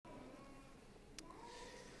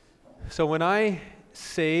So when I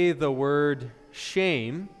say the word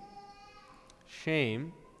shame,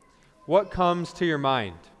 what comes to your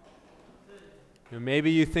mind?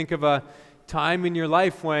 Maybe you think of a time in your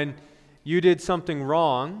life when you did something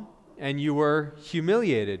wrong and you were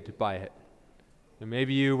humiliated by it. And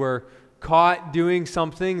maybe you were caught doing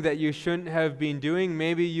something that you shouldn't have been doing.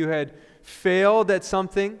 Maybe you had failed at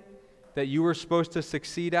something that you were supposed to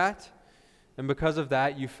succeed at, and because of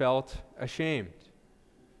that you felt ashamed.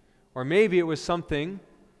 Or maybe it was something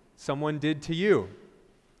someone did to you.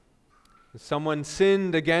 Someone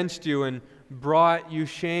sinned against you and brought you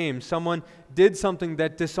shame. Someone did something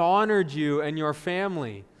that dishonored you and your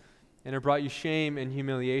family, and it brought you shame and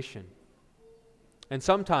humiliation. And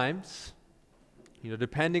sometimes,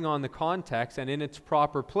 depending on the context and in its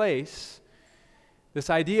proper place, this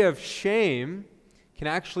idea of shame can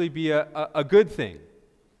actually be a good thing.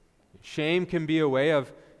 Shame can be a way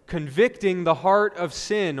of convicting the heart of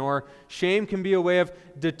sin, or shame can be a way of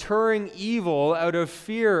deterring evil out of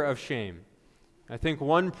fear of shame. I think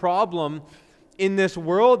one problem in this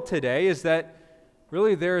world today is that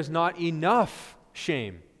really there is not enough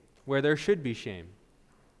shame where there should be shame.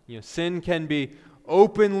 Sin can be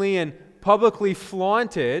openly and publicly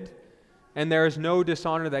flaunted, and there is no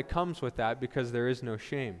dishonor that comes with that because there is no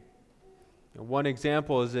shame. One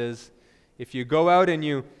example is if you go out and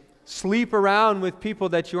you sleep around with people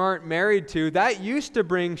that you aren't married to, that used to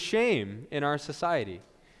bring shame in our society.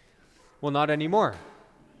 Well, not anymore.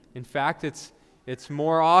 In fact, it's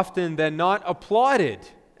more often than not applauded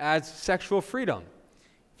as sexual freedom.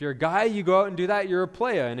 If you're a guy, you go out and do that, you're a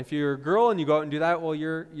playa. And if you're a girl and you go out and do that, well,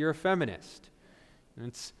 you're a feminist. And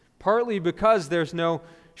it's partly because there's no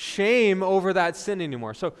shame over that sin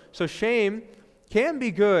anymore. So shame can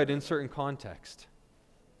be good in certain contexts.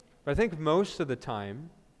 But I think most of the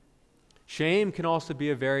time, shame can also be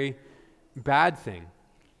a very bad thing.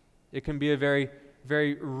 It can be a very,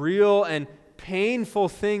 very real and painful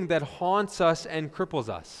thing that haunts us and cripples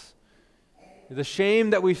us. The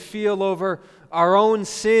shame that we feel over our own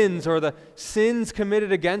sins or the sins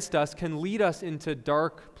committed against us can lead us into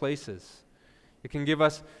dark places. It can give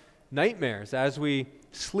us nightmares as we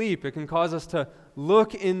sleep. It can cause us to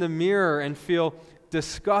look in the mirror and feel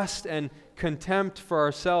disgust and contempt for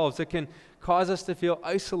ourselves. It can cause us to feel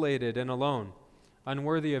isolated and alone,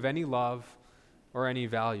 unworthy of any love or any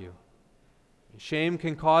value. Shame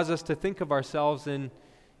can cause us to think of ourselves in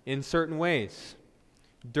certain ways: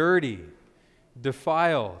 dirty,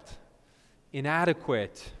 defiled,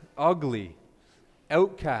 inadequate, ugly,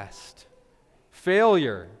 outcast,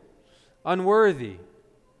 failure, unworthy,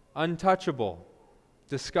 untouchable,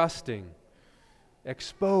 disgusting,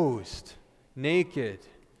 exposed, naked,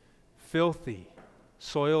 filthy,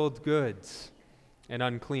 soiled goods, and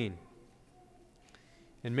unclean.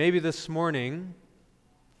 And maybe this morning,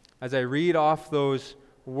 as I read off those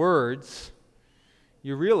words,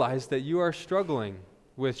 you realize that you are struggling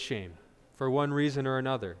with shame for one reason or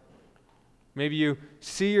another. Maybe you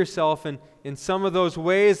see yourself in some of those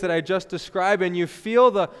ways that I just described, and you feel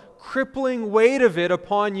the crippling weight of it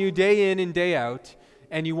upon you day in and day out,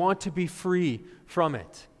 and you want to be free from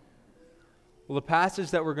it. Well, the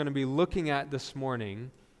passage that we're going to be looking at this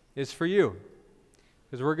morning is for you,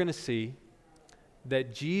 because we're going to see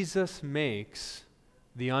that Jesus makes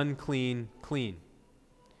the unclean clean.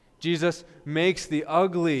 Jesus makes the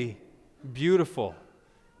ugly beautiful.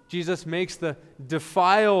 Jesus makes the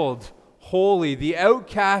defiled holy, the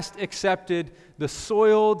outcast accepted, the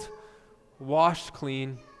soiled washed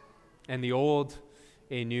clean, and the old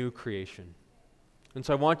a new creation. And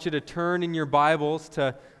so I want you to turn in your Bibles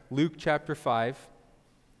to Luke chapter 5,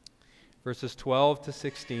 verses 12 to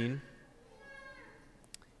 16,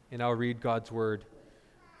 and I'll read God's word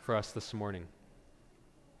for us this morning.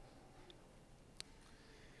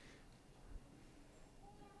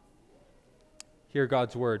 Hear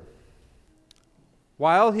God's word.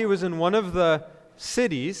 While he was in one of the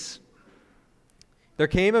cities, there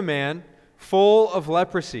came a man full of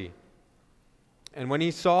leprosy. And when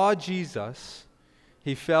he saw Jesus,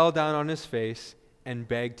 he fell down on his face and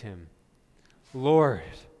begged him, "Lord,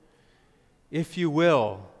 if you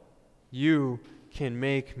will, you can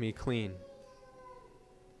make me clean."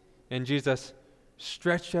 And Jesus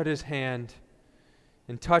stretched out his hand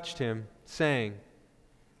and touched him, saying,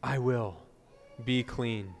 "I will, be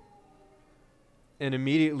clean." And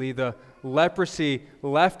immediately the leprosy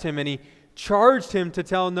left him, and he charged him to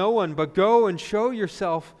tell no one, but go and show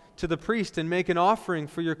yourself to the priest and make an offering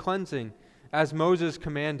for your cleansing, as Moses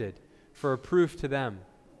commanded, for a proof to them.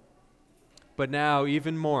 But now,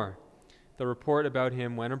 even more, the report about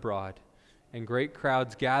him went abroad, and great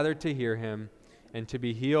crowds gathered to hear him and to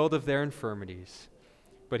be healed of their infirmities.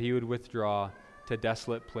 but he would withdraw to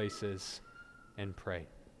desolate places and pray.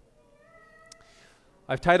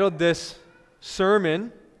 I've titled this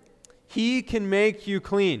sermon, He Can Make You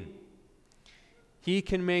Clean. He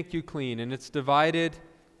can make you clean. And it's divided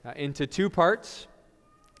into two parts.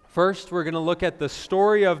 First, we're going to look at the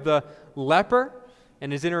story of the leper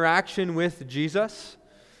and his interaction with Jesus.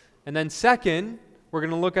 And then second, we're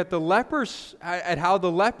going to look at how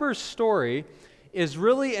the leper's story is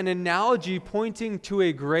really an analogy pointing to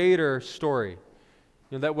a greater story.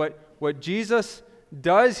 That what Jesus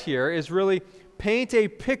does here is really paint a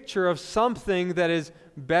picture of something that is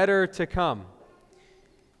better to come.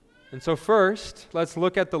 And so first, let's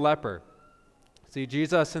look at the leper. See,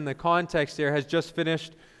 Jesus in the context here has just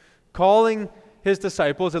finished calling his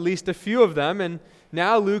disciples, at least a few of them, and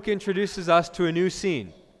now Luke introduces us to a new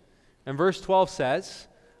scene. And verse 12 says,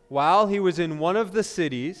 "While he was in one of the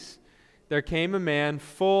cities, there came a man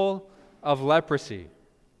full of leprosy."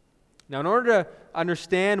 Now, in order to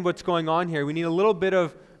understand what's going on here, we need a little bit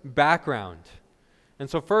of background. And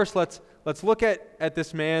so first, let's look at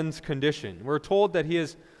this man's condition. We're told that he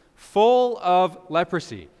is full of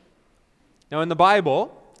leprosy. Now, in the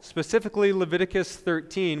Bible, specifically Leviticus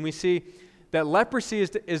 13, we see that leprosy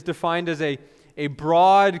is defined as a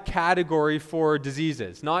broad category for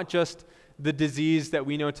diseases, not just the disease that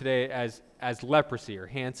we know today as leprosy or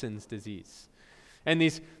Hansen's disease. And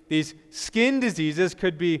these skin diseases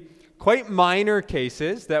could be quite minor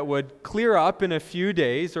cases that would clear up in a few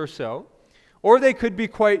days or so, or they could be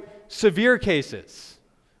quite severe cases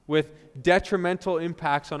with detrimental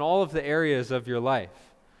impacts on all of the areas of your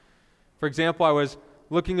life. For example, I was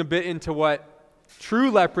looking a bit into what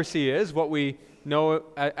true leprosy is, what we know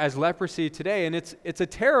as leprosy today, and it's a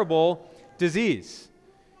terrible disease.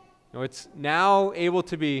 It's now able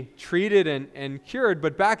to be treated and cured,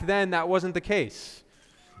 but back then that wasn't the case.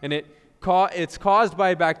 And it's caused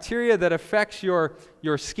by bacteria that affects your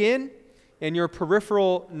skin and your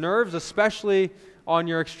peripheral nerves, especially on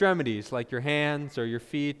your extremities, like your hands or your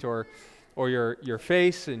feet or your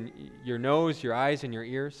face and your nose, your eyes, and your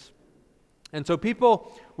ears. And so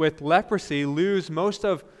people with leprosy lose most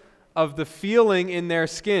of the feeling in their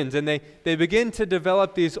skins, and they begin to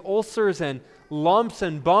develop these ulcers and lumps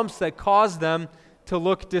and bumps that cause them to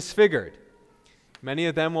look disfigured. Many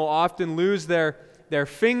of them will often lose their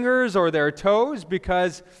fingers or their toes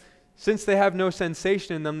because since they have no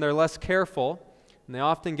sensation in them, they're less careful, and they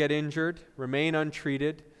often get injured, remain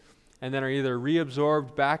untreated, and then are either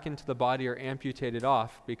reabsorbed back into the body or amputated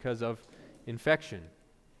off because of infection.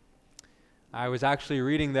 I was actually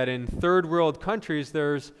reading that in third world countries,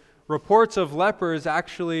 there's reports of lepers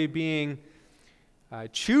actually being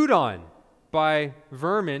chewed on by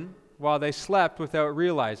vermin while they slept without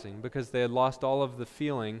realizing because they had lost all of the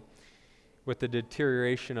feeling with the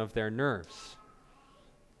deterioration of their nerves.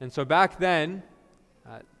 And so back then,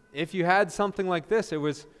 if you had something like this, it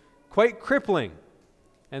was quite crippling,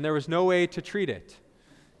 and there was no way to treat it.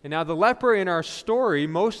 And now the leper in our story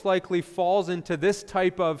most likely falls into this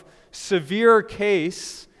type of severe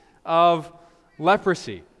case of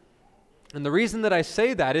leprosy. And the reason that I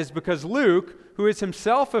say that is because Luke, who is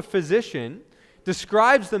himself a physician,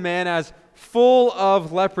 describes the man as full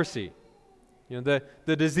of leprosy. The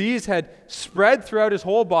disease had spread throughout his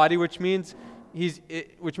whole body, which means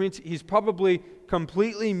he's probably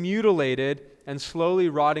completely mutilated and slowly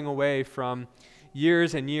rotting away from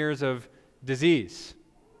years and years of disease.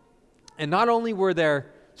 And not only were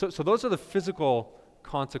there, so those are the physical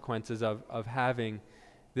consequences of having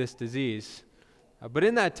this disease. But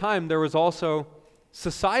in that time, there was also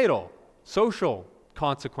social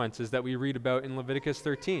consequences that we read about in Leviticus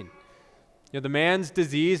 13. The man's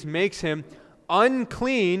disease makes him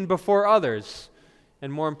unclean before others,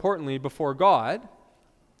 and more importantly, before God,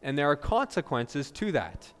 and there are consequences to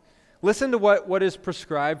that. Listen to what is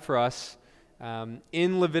prescribed for us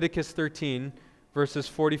in Leviticus 13, verses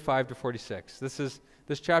 45 to 46.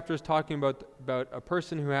 This chapter is talking about a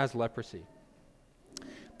person who has leprosy.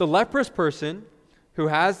 The leprous person who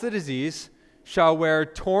has the disease shall wear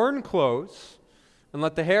torn clothes and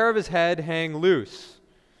let the hair of his head hang loose,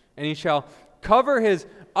 and he shall cover his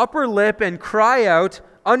upper lip and cry out,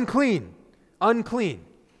 "Unclean, unclean."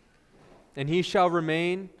 And he shall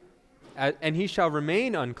remain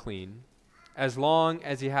unclean as long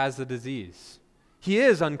as he has the disease. He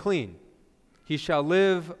is unclean. He shall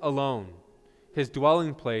live alone. His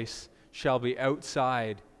dwelling place shall be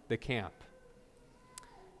outside the camp.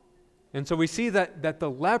 And so we see that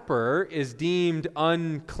the leper is deemed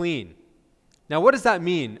unclean. Now, what does that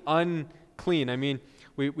mean, unclean? I mean,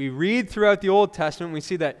 we read throughout the Old Testament, we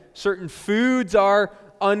see that certain foods are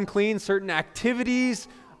unclean, certain activities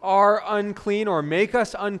are unclean or make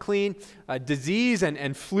us unclean. Disease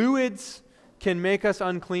and fluids can make us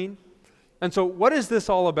unclean. And so what is this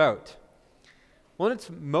all about? Well, in its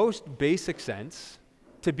most basic sense,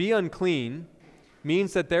 to be unclean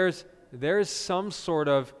means that there's some sort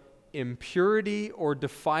of impurity or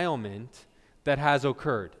defilement that has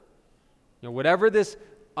occurred. Whatever this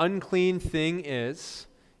unclean thing is,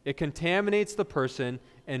 it contaminates the person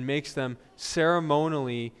and makes them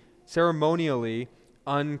ceremonially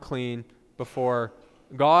unclean before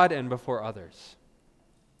God and before others.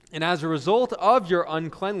 And as a result of your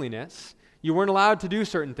uncleanliness, you weren't allowed to do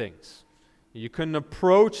certain things. You couldn't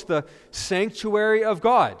approach the sanctuary of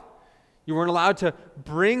God. You weren't allowed to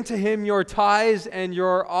bring to him your tithes and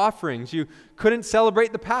your offerings. You couldn't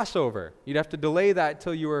celebrate the Passover. You'd have to delay that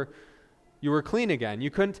till you were clean again. You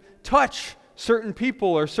couldn't touch certain people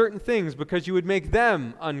or certain things because you would make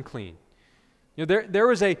them unclean. There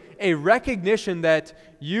was a recognition that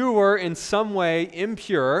you were in some way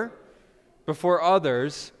impure before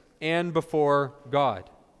others and before God.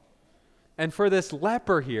 And for this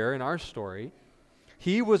leper here in our story,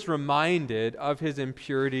 he was reminded of his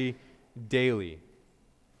impurity daily.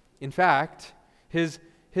 In fact, his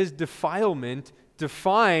defilement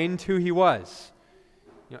defined who he was.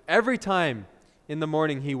 Every time in the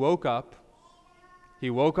morning he woke up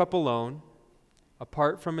alone,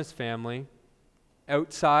 apart from his family,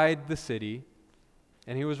 outside the city,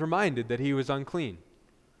 and he was reminded that he was unclean.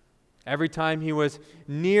 Every time he was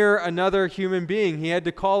near another human being, he had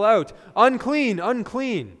to call out, "Unclean,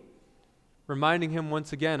 unclean," reminding him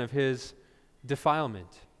once again of his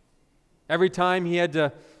defilement. Every time he had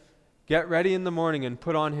to get ready in the morning and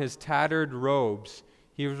put on his tattered robes,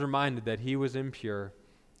 he was reminded that he was impure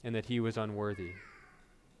and that he was unworthy.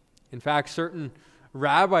 In fact, certain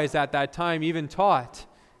rabbis at that time even taught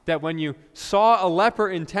that when you saw a leper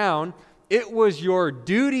in town, it was your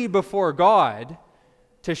duty before God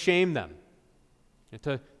to shame them,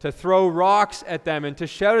 to throw rocks at them and to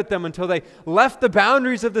shout at them until they left the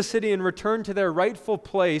boundaries of the city and returned to their rightful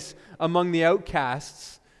place among the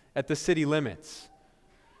outcasts at the city limits.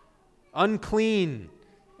 Unclean,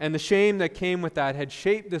 and the shame that came with that had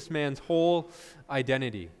shaped this man's whole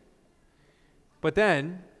identity. But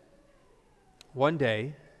then, one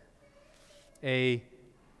day, a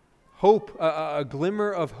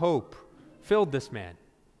glimmer of hope filled this man.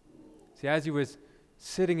 See, as he was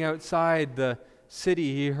sitting outside the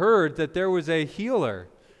city, he heard that there was a healer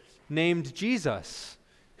named Jesus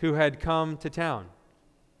who had come to town.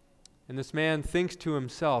 And this man thinks to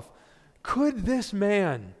himself, could this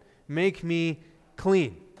man make me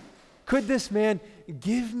clean? Could this man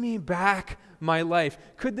give me back my life?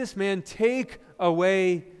 Could this man take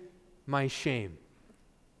away my shame?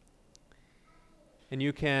 And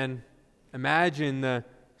you can imagine the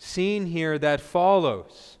scene here that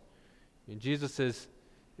follows. And Jesus is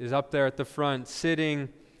up there at the front, sitting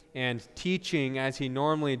and teaching as he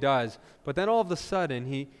normally does. But then all of a sudden,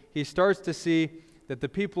 he starts to see that the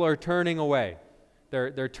people are turning away.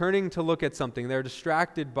 They're turning to look at something. They're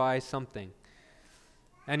distracted by something.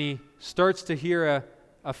 And he starts to hear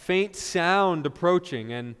a faint sound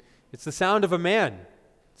approaching, and it's the sound of a man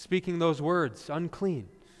speaking those words, "Unclean,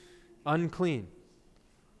 unclean."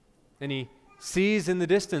 And he sees in the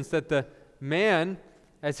distance that the man,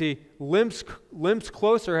 as he limps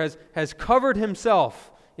closer, has covered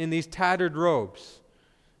himself in these tattered robes.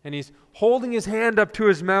 And he's holding his hand up to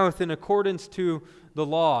his mouth in accordance to the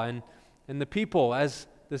law. And the people, as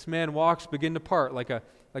this man walks, begin to part like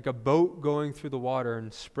a boat going through the water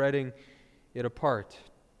and spreading it apart.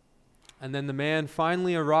 And then the man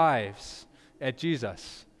finally arrives at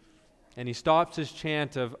Jesus. And he stops his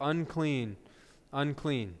chant of "unclean,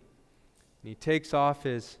 unclean." And he takes off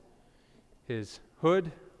his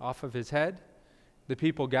hood off of his head. The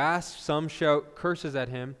people gasp, some shout curses at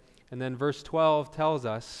him, and then verse 12 tells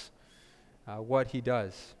us what he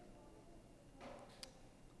does.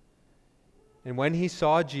 And when he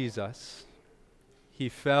saw Jesus, he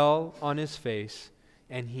fell on his face,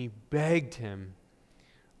 and he begged him,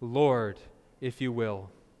 "Lord, if you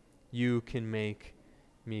will, you can make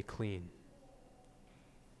me clean."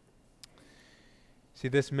 See,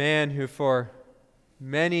 this man who for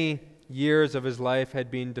many years of his life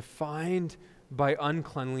had been defined by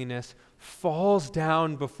uncleanliness falls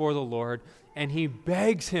down before the Lord, and he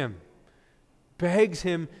begs him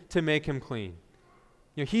to make him clean.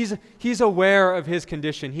 He's aware of his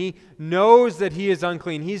condition. He knows that he is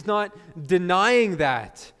unclean. He's not denying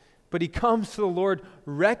that, but he comes to the Lord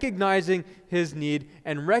recognizing his need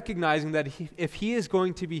and recognizing that if he is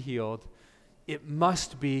going to be healed, it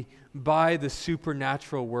must be by the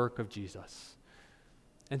supernatural work of Jesus.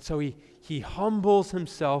 And so he humbles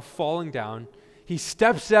himself, falling down. He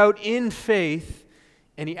steps out in faith,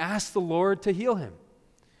 and he asks the Lord to heal him,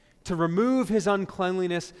 to remove his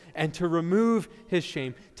uncleanliness and to remove his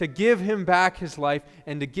shame, to give him back his life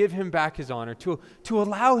and to give him back his honor, to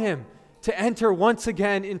allow him to enter once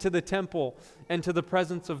again into the temple and to the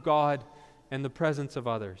presence of God and the presence of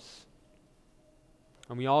others.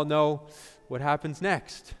 And we all know what happens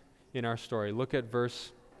next in our story. Look at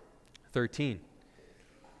verse 13.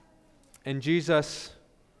 And Jesus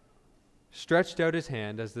stretched out his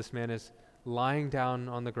hand as this man is lying down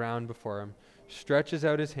on the ground before him, stretches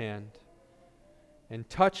out his hand and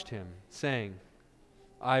touched him, saying,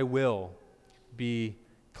 I will be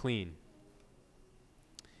clean.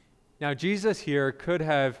 Now, Jesus here could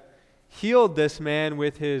have healed this man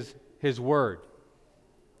with his word.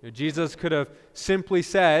 Jesus could have simply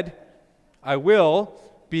said, I will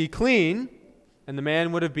be clean, and the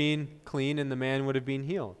man would have been clean and the man would have been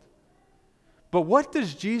healed. But what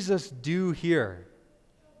does Jesus do here?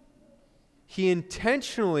 He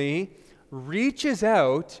intentionally reaches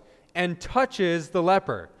out and touches the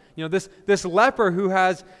leper. You know, this leper who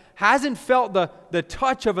hasn't felt the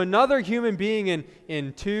touch of another human being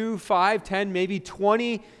in 2, 5, 10, maybe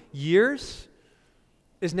 20 years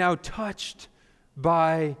is now touched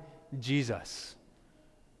by Jesus.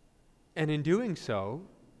 And in doing so,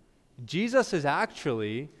 Jesus is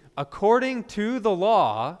actually, according to the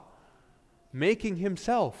law, making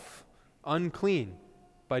himself unclean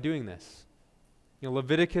by doing this. You know,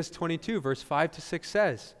 Leviticus 22, verse 5 to 6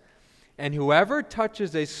 says, and whoever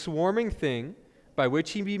touches a swarming thing by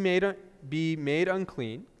which he be made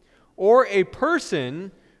unclean, or a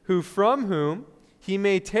person from whom he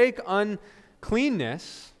may take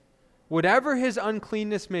uncleanness, whatever his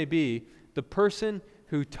uncleanness may be, the person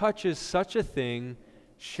who touches such a thing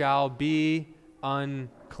shall be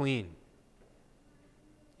unclean.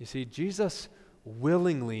 You see, Jesus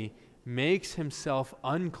willingly makes himself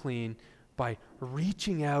unclean by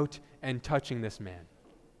reaching out and touching this man.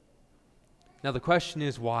 Now the question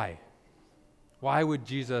is why? Why would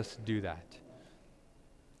Jesus do that?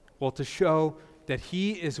 Well, to show that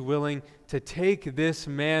he is willing to take this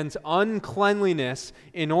man's uncleanliness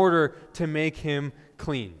in order to make him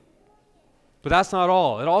clean. But that's not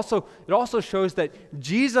all. It also shows that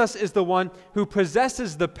Jesus is the one who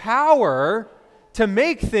possesses the power to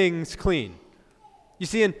make things clean. You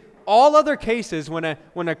see, in all other cases, when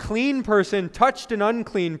a clean person touched an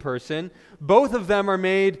unclean person, both of them are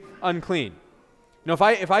made unclean. You know,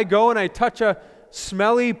 if I go and I touch a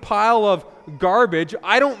smelly pile of garbage,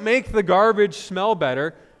 I don't make the garbage smell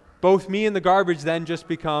better. Both me and the garbage then just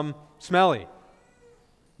become smelly.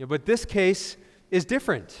 You know, but this case is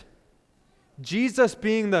different. Jesus,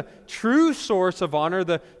 being the true source of honor,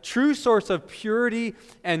 the true source of purity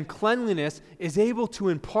and cleanliness, is able to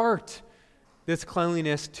impart this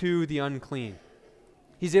cleanliness to the unclean.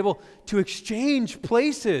 He's able to exchange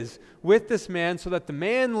places with this man so that the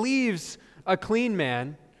man leaves a clean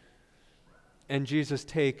man and Jesus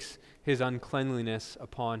takes his uncleanliness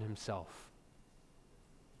upon himself.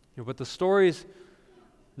 You know, but the story's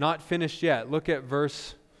not finished yet. Look at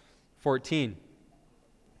verse 14.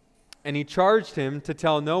 And he charged him to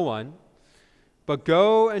tell no one, but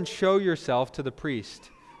go and show yourself to the priest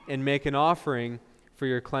and make an offering for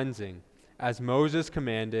your cleansing, as Moses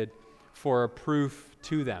commanded, for a proof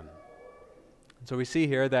to them. And so we see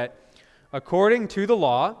here that according to the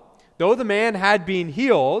law, though the man had been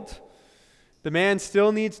healed, the man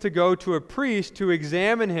still needs to go to a priest to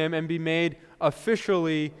examine him and be made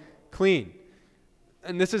officially clean.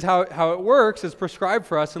 And this is how it works, as prescribed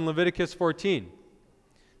for us in Leviticus 14.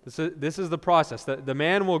 This is the process. The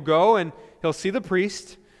man will go and he'll see the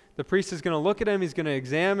priest. The priest is going to look at him. He's going to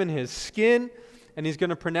examine his skin, and he's going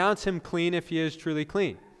to pronounce him clean if he is truly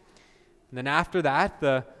clean. And then after that,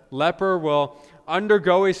 the leper will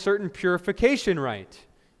undergo a certain purification rite.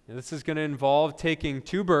 And this is going to involve taking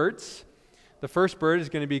 2 birds. The first bird is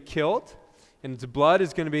going to be killed, and its blood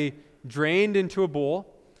is going to be drained into a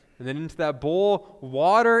bowl. And then into that bowl,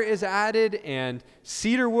 water is added, and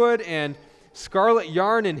cedar wood and scarlet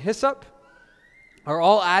yarn and hyssop are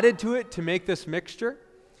all added to it to make this mixture.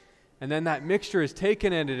 And then that mixture is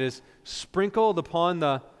taken and it is sprinkled upon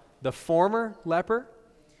the former leper.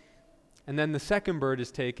 And then the second bird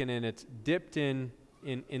is taken and it's dipped in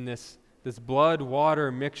this blood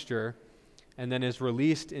water mixture and then is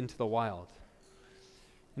released into the wild.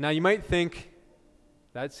 Now you might think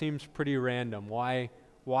that seems pretty random. Why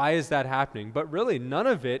is that happening? But really, none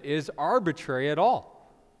of it is arbitrary at all.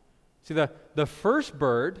 See, the first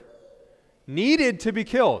bird needed to be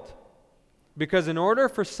killed because in order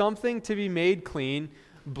for something to be made clean,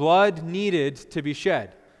 blood needed to be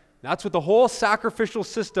shed. That's what the whole sacrificial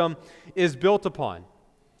system is built upon.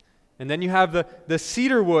 And then you have the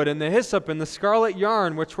cedar wood and the hyssop and the scarlet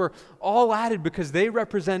yarn, which were all added because they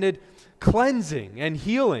represented cleansing and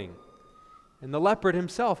healing. And the leopard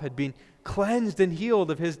himself had been cleansed and healed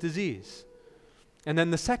of his disease. And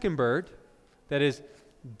then the second bird that is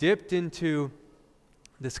dipped into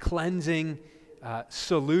this cleansing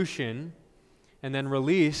solution and then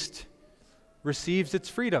released receives its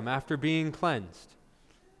freedom after being cleansed.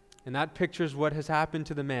 And that pictures what has happened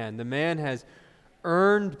to the man. The man has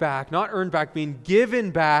being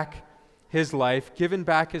given back his life, given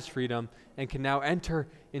back his freedom, and can now enter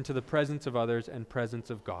into the presence of others and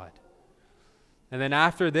presence of God. And then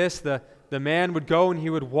after this, the man would go and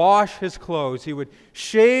he would wash his clothes. He would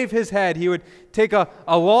shave his head. He would take a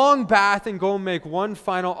long bath and go and make one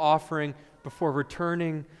final offering before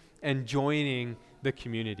returning and joining the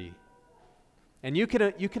community. And you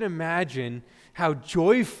can imagine how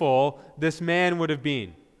joyful this man would have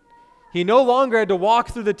been. He no longer had to walk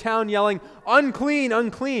through the town yelling, "Unclean,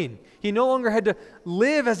 unclean." He no longer had to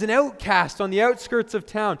live as an outcast on the outskirts of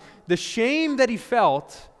town. The shame that he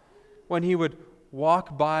felt when he would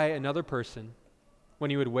walk by another person, when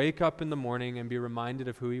he would wake up in the morning and be reminded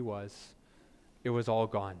of who he was, it was all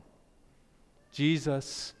gone.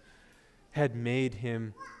 Jesus had made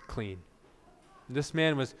him clean. This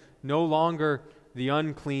man was no longer the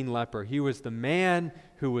unclean leper. He was the man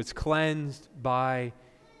who was cleansed by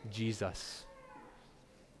Jesus.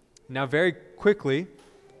 Now, very quickly,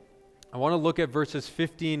 I want to look at verses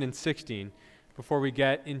 15 and 16 before we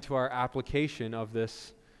get into our application of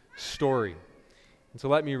this story. And so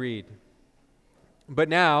let me read. But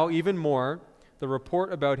now, even more, the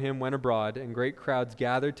report about him went abroad, and great crowds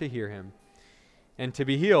gathered to hear him and to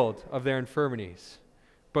be healed of their infirmities.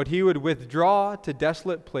 But he would withdraw to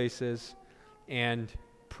desolate places and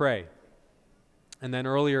pray. And then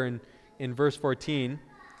earlier in verse 14,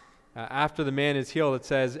 after the man is healed, it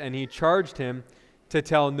says, and he charged him to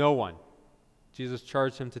tell no one. Jesus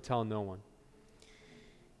charged him to tell no one.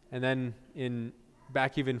 And then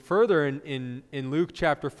back even further in Luke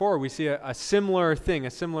chapter 4, we see a similar thing, a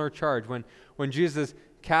similar charge. When Jesus is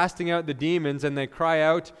casting out the demons and they cry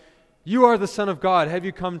out, "You are the Son of God, have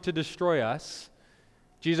you come to destroy us?"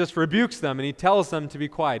 Jesus rebukes them and he tells them to be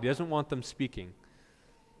quiet. He doesn't want them speaking.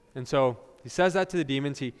 And so he says that to the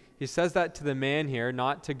demons. He says that to the man here,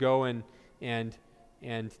 not to go and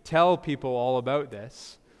tell people all about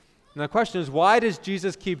this. And the question is, why does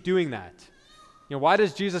Jesus keep doing that? Why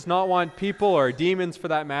does Jesus not want people, or demons for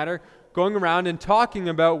that matter, going around and talking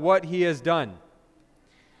about what he has done?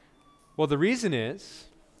 Well, the reason is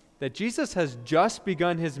that Jesus has just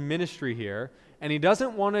begun his ministry here, and he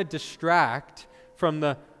doesn't want to distract from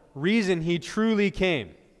the reason he truly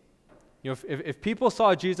came. If people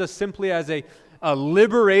saw Jesus simply as a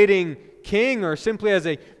liberating king, or simply as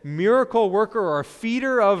a miracle worker or a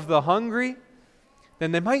feeder of the hungry,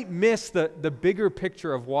 then they might miss the bigger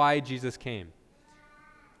picture of why Jesus came.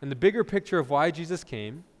 And the bigger picture of why Jesus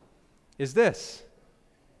came is this: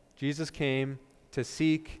 Jesus came to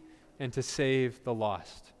seek and to save the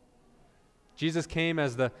lost. Jesus came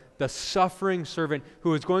as the suffering servant who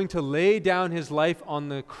was going to lay down his life on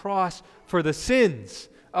the cross for the sins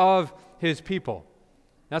of his people.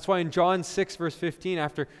 That's why in John 6, verse 15,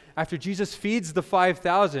 after Jesus feeds the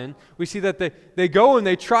 5,000, we see that they go and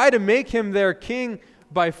they try to make him their king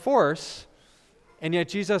by force, and yet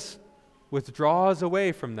Jesus withdraws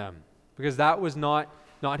away from them because that was not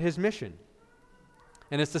his mission.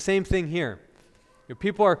 And it's the same thing here.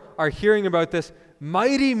 People are hearing about this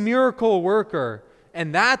mighty miracle worker,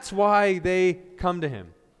 and that's why they come to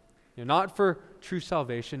him. Not for true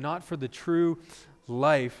salvation, not for the true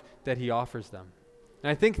life that he offers them. And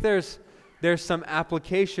I think there's some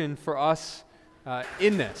application for us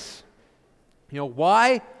in this.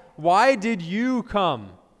 Why did you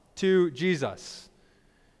come to Jesus?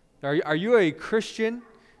 Are you a Christian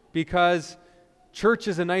because church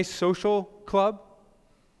is a nice social club?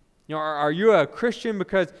 Are you a Christian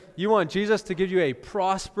because you want Jesus to give you a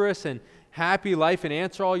prosperous and happy life and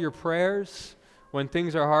answer all your prayers when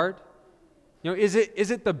things are hard? Is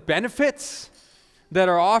it the benefits that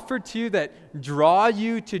are offered to you that draw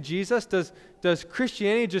you to Jesus? Does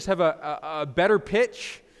Christianity just have a better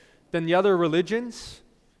pitch than the other religions?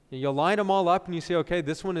 You line them all up and you say, okay,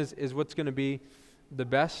 this one is what's going to be the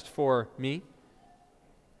best for me.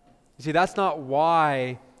 You see, that's not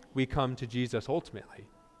why we come to Jesus ultimately.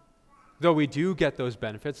 Though we do get those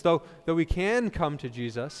benefits, though we can come to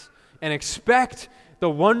Jesus and expect the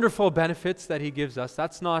wonderful benefits that he gives us,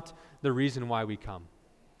 that's not the reason why we come.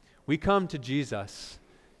 We come to Jesus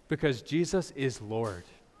because Jesus is Lord.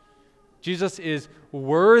 Jesus is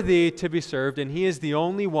worthy to be served, and he is the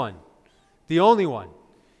only one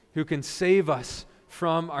who can save us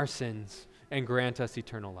from our sins and grant us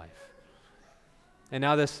eternal life. And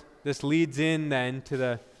now this leads in then to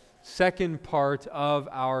the second part of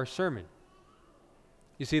our sermon.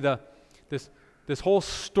 You see, this whole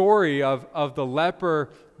story of the leper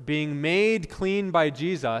being made clean by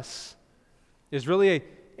Jesus is really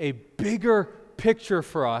a bigger picture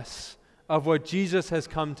for us of what Jesus has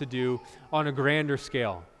come to do on a grander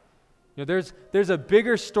scale. There's a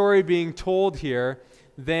bigger story being told here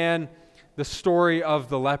than the story of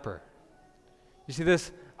the leper. You see,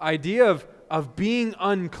 this idea of being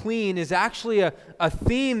unclean is actually a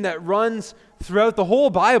theme that runs throughout the whole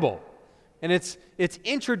Bible. And it's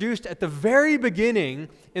introduced at the very beginning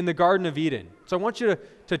in the Garden of Eden. So I want you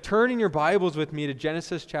to turn in your Bibles with me to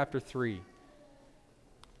Genesis chapter 3.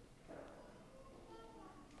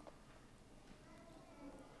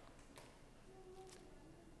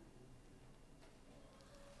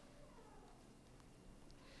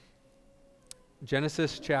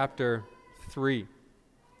 Genesis chapter 3. You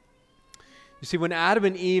see, when Adam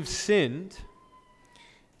and Eve sinned,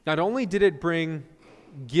 not only did it bring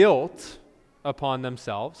guilt upon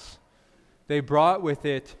themselves, they brought with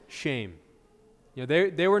it shame.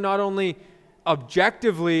 They were not only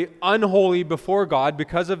objectively unholy before God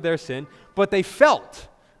because of their sin, but they felt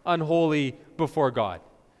unholy before God.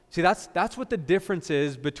 See, that's what the difference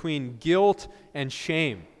is between guilt and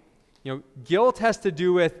shame. Guilt has to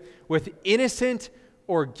do with innocent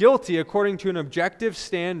or guilty according to an objective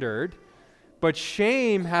standard, but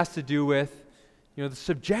shame has to do with the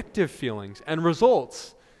subjective feelings and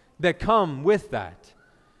results that come with that.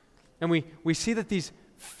 And we see that these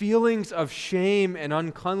feelings of shame and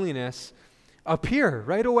uncleanliness appear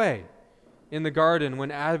right away in the garden when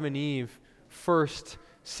Adam and Eve first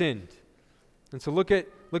sinned. And so look at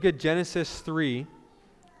Genesis 3,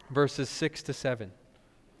 verses 6 to 7.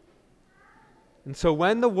 And so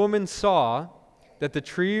when the woman saw that the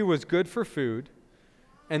tree was good for food,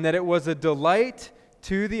 and that it was a delight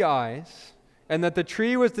to the eyes, and that the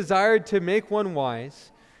tree was desired to make one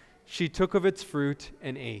wise, she took of its fruit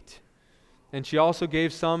and ate. And she also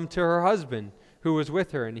gave some to her husband, who was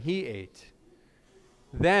with her, and he ate.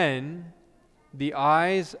 Then the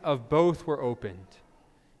eyes of both were opened,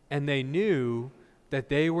 and they knew that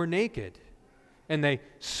they were naked. And they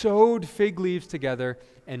sewed fig leaves together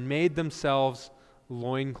and made themselves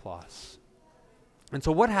loincloths. And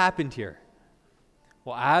so what happened here?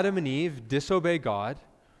 Well, Adam and Eve disobey God,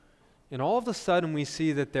 and all of a sudden we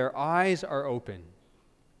see that their eyes are open.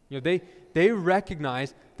 They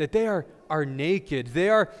recognize that they are naked. They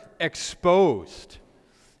are exposed.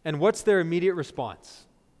 And what's their immediate response?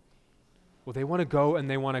 Well, they want to go and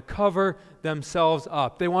they want to cover themselves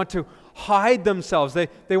up. They want to hide themselves.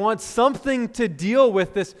 They want something to deal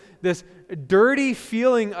with this dirty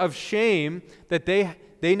feeling of shame that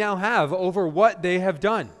they now have over what they have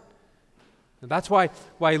done. And that's why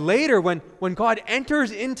later when God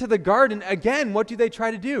enters into the garden, again, what do they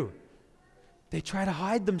try to do? They try to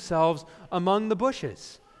hide themselves among the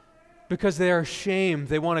bushes because they are ashamed.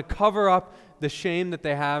 They want to cover up the shame that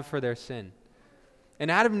they have for their sin. And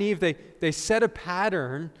Adam and Eve, they set a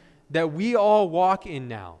pattern that we all walk in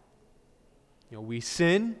now. We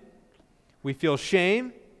sin, we feel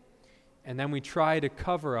shame, and then we try to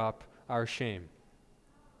cover up our shame.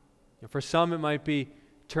 For some, it might be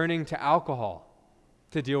turning to alcohol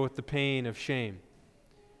to deal with the pain of shame.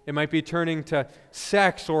 It might be turning to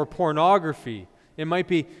sex or pornography. It might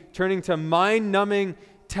be turning to mind-numbing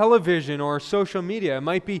television or social media. It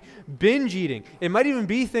might be binge eating. It might even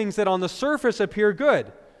be things that on the surface appear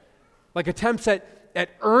good, like attempts at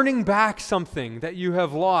earning back something that you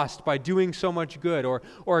have lost by doing so much good,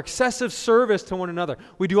 or excessive service to one another.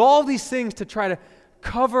 We do all these things to try to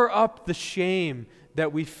cover up the shame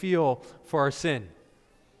that we feel for our sin.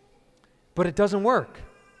 But it doesn't work.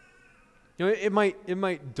 It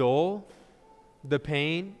might dull the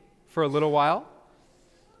pain for a little while,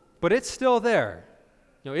 but it's still there.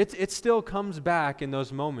 It still comes back in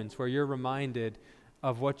those moments where you're reminded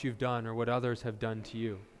of what you've done or what others have done to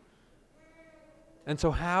you. And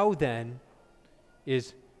so how then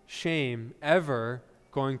is shame ever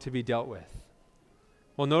going to be dealt with?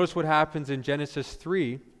 Well, notice what happens in Genesis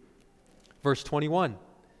 3, verse 21.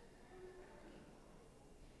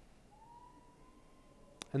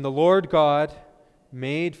 And the Lord God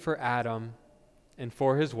made for Adam and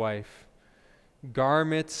for his wife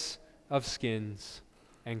garments of skins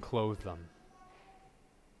and clothed them.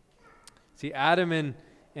 See, Adam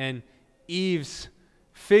and Eve's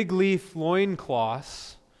fig leaf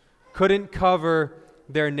loincloths couldn't cover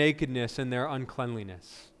their nakedness and their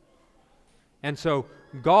uncleanliness. And so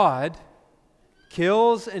God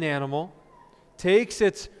kills an animal, takes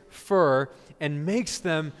its fur, and makes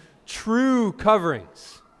them true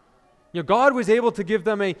coverings. God was able to give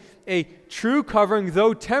them a true covering,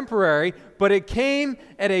 though temporary, but it came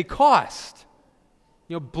at a cost.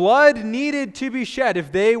 Blood needed to be shed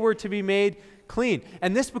if they were to be made clean.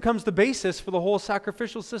 And this becomes the basis for the whole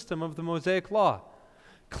sacrificial system of the Mosaic Law.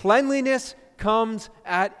 Cleanliness comes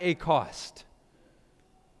at a cost.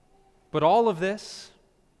 But all of this,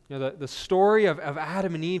 the story of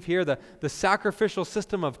Adam and Eve here, the sacrificial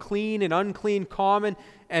system of clean and unclean, common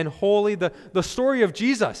and holy, the story of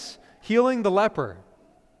Jesus healing the leper,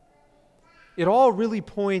 it all really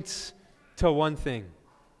points to one thing: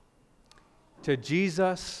 to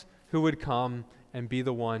Jesus, who would come and be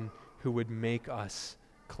the one who would make us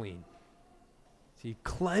clean. He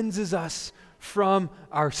cleanses us from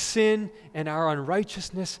our sin and our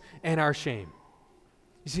unrighteousness and our shame.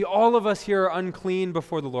 You see, all of us here are unclean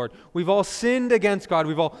before the Lord. We've all sinned against God.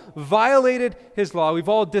 We've all violated His law. We've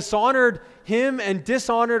all dishonored Him and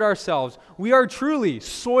dishonored ourselves. We are truly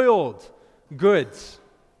soiled goods.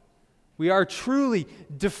 We are truly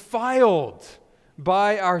defiled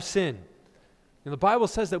by our sin. And the Bible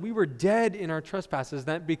says that we were dead in our trespasses,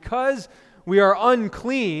 that because we are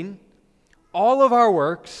unclean, all of our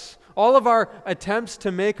works, all of our attempts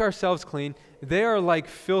to make ourselves clean, they are like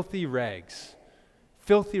filthy rags.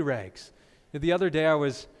 Filthy rags. The other day I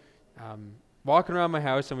was walking around my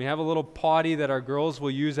house, and we have a little potty that our girls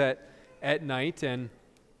will use at night, and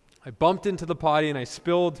I bumped into the potty and I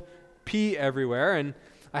spilled pee everywhere, and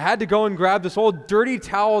I had to go and grab this old dirty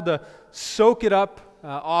towel to soak it up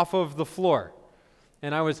off of the floor.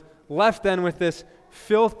 And I was left then with this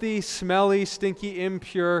filthy, smelly, stinky,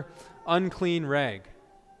 impure, unclean rag.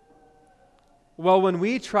 Well, when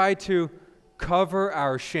we try to cover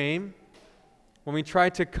our shame, when we try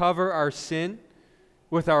to cover our sin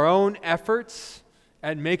with our own efforts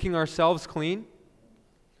at making ourselves clean,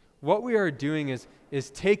 what we are doing is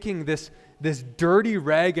taking this dirty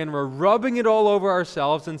rag and we're rubbing it all over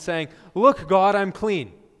ourselves and saying, "Look, God, I'm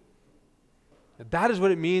clean." That is what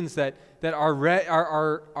it means that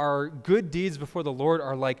our good deeds before the Lord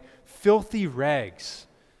are like filthy rags,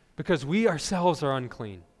 because we ourselves are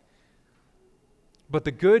unclean. But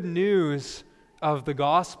the good news of the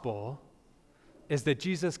gospel is that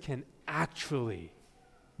Jesus can actually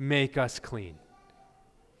make us clean.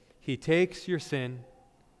 He takes your sin,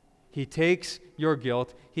 He takes your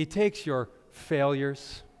guilt, He takes your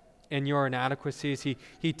failures and your inadequacies,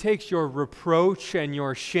 He takes your reproach and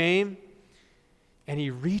your shame, and He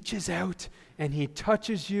reaches out and He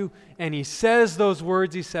touches you and He says those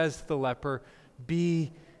words He says to the leper,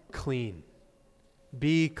 "Be clean.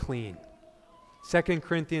 Be clean." 2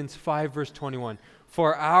 Corinthians 5 verse 21,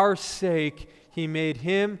 "For our sake He made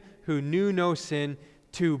Him who knew no sin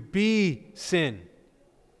to be sin,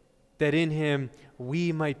 that in Him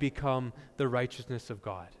we might become the righteousness of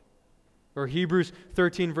God." Or Hebrews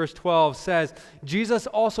 13 verse 12 says, Jesus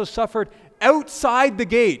also suffered outside the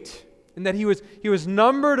gate, and that he was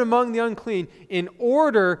numbered among the unclean in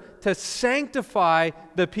order to sanctify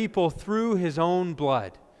the people through His own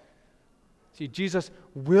blood. See, Jesus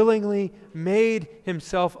willingly made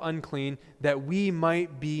Himself unclean that we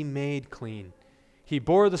might be made clean. He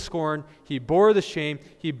bore the scorn, He bore the shame,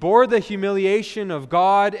 He bore the humiliation of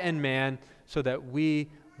God and man so that we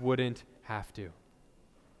wouldn't have to.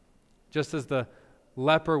 Just as the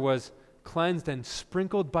leper was cleansed and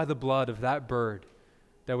sprinkled by the blood of that bird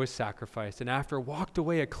that was sacrificed, and after walked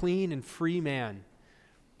away a clean and free man,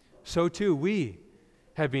 so too we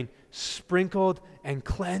have been sprinkled and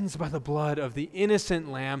cleansed by the blood of the innocent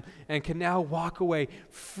lamb and can now walk away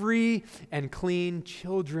free and clean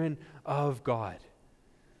children of God.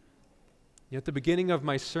 At the beginning of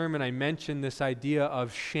my sermon, I mentioned this idea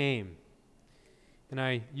of shame. And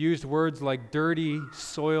I used words like dirty,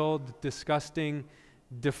 soiled, disgusting,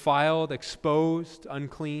 defiled, exposed,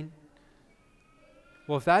 unclean.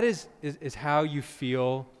 Well, if that is how you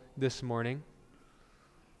feel this morning,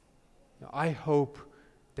 I hope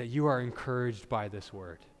that you are encouraged by this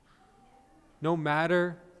word. No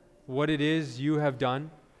matter what it is you have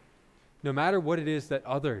done, no matter what it is that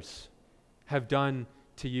others have done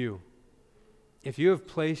to you, if you have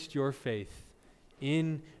placed your faith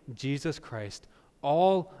in Jesus Christ,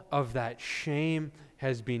 all of that shame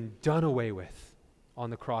has been done away with on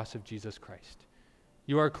the cross of Jesus Christ.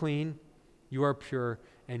 You are clean, you are pure,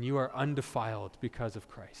 and you are undefiled because of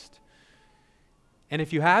Christ. And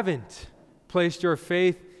if you haven't placed your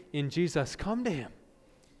faith in Jesus, come to Him.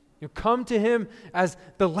 You come to Him as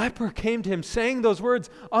the leper came to Him, saying those words,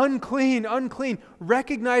 "Unclean, unclean,"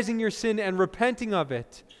 recognizing your sin and repenting of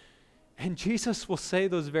it. And Jesus will say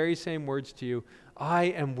those very same words to you. I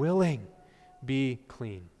am willing, be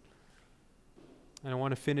clean. And I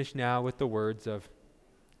want to finish now with the words of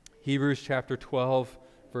Hebrews chapter 12,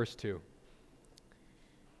 verse 2.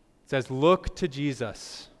 It says, look to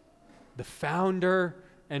Jesus, the founder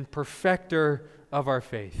and perfecter of our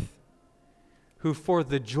faith, who for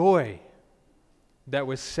the joy that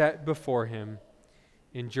was set before him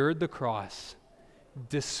endured the cross,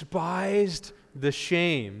 despised the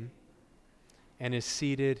shame, and is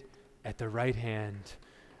seated at the right hand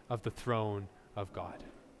of the throne of God.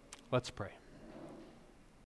 Let's pray.